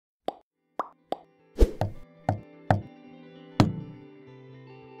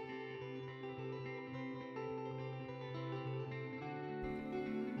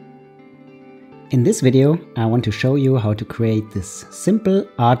In this video, I want to show you how to create this simple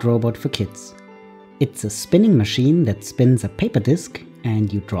art robot for kids. It's a spinning machine that spins a paper disc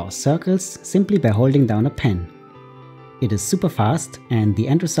and you draw circles simply by holding down a pen. It is super fast and the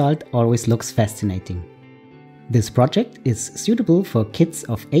end result always looks fascinating. This project is suitable for kids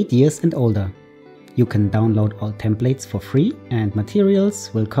of 8 years and older. You can download all templates for free and materials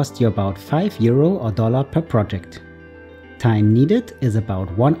will cost you about €5 or $1 per project. Time needed is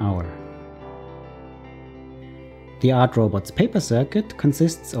about 1 hour. The art robot's paper circuit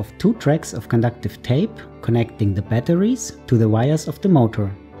consists of 2 tracks of conductive tape connecting the batteries to the wires of the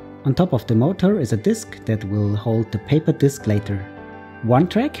motor. On top of the motor is a disc that will hold the paper disc later. One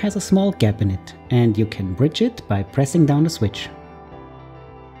track has a small gap in it and you can bridge it by pressing down the switch.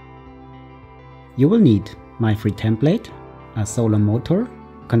 You will need my free template, a solar motor,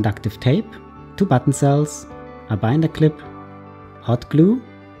 conductive tape, 2 button cells, a binder clip, hot glue,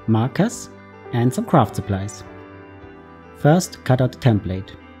 markers and some craft supplies. First, cut out the template.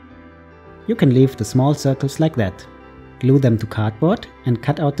 You can leave the small circles like that. Glue them to cardboard and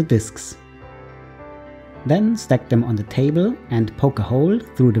cut out the discs. Then stack them on the table and poke a hole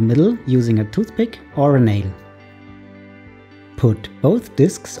through the middle using a toothpick or a nail. Put both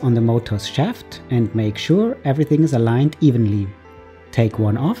discs on the motor's shaft and make sure everything is aligned evenly. Take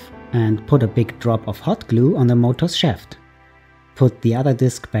one off and put a big drop of hot glue on the motor's shaft. Put the other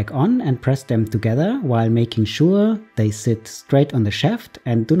disc back on and press them together while making sure they sit straight on the shaft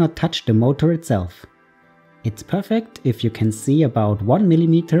and do not touch the motor itself. It's perfect if you can see about 1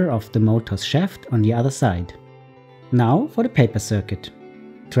 mm of the motor's shaft on the other side. Now for the paper circuit.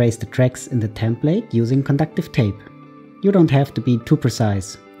 Trace the tracks in the template using conductive tape. You don't have to be too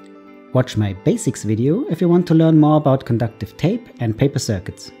precise. Watch my basics video if you want to learn more about conductive tape and paper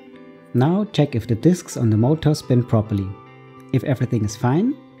circuits. Now check if the discs on the motor spin properly. If everything is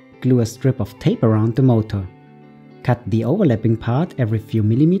fine, glue a strip of tape around the motor. Cut the overlapping part every few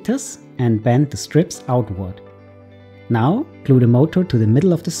millimeters and bend the strips outward. Now glue the motor to the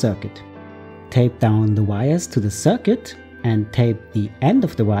middle of the circuit. Tape down the wires to the circuit and tape the end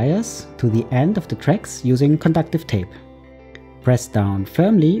of the wires to the end of the tracks using conductive tape. Press down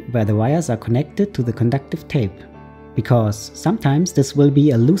firmly where the wires are connected to the conductive tape, because sometimes this will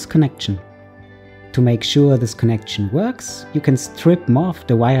be a loose connection. To make sure this connection works, you can strip more of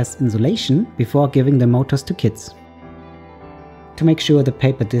the wire's insulation before giving the motors to kids. To make sure the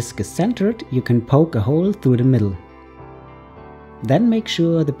paper disc is centered, you can poke a hole through the middle. Then make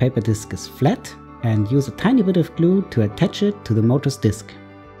sure the paper disc is flat and use a tiny bit of glue to attach it to the motor's disc.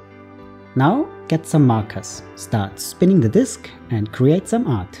 Now get some markers, start spinning the disc and create some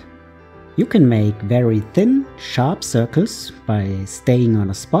art. You can make very thin, sharp circles by staying on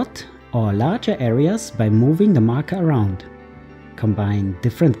a spot or larger areas by moving the marker around. Combine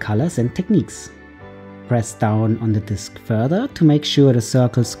different colors and techniques. Press down on the disc further to make sure the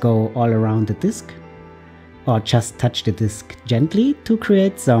circles go all around the disc, or just touch the disc gently to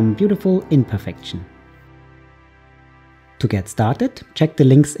create some beautiful imperfection. To get started, check the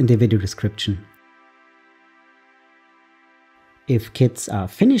links in the video description. If kids are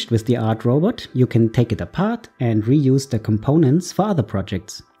finished with the art robot, you can take it apart and reuse the components for other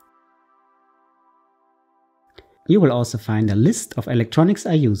projects. You will also find a list of electronics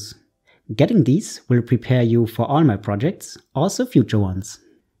I use. Getting these will prepare you for all my projects, also future ones.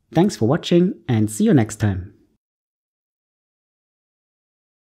 Thanks for watching and see you next time.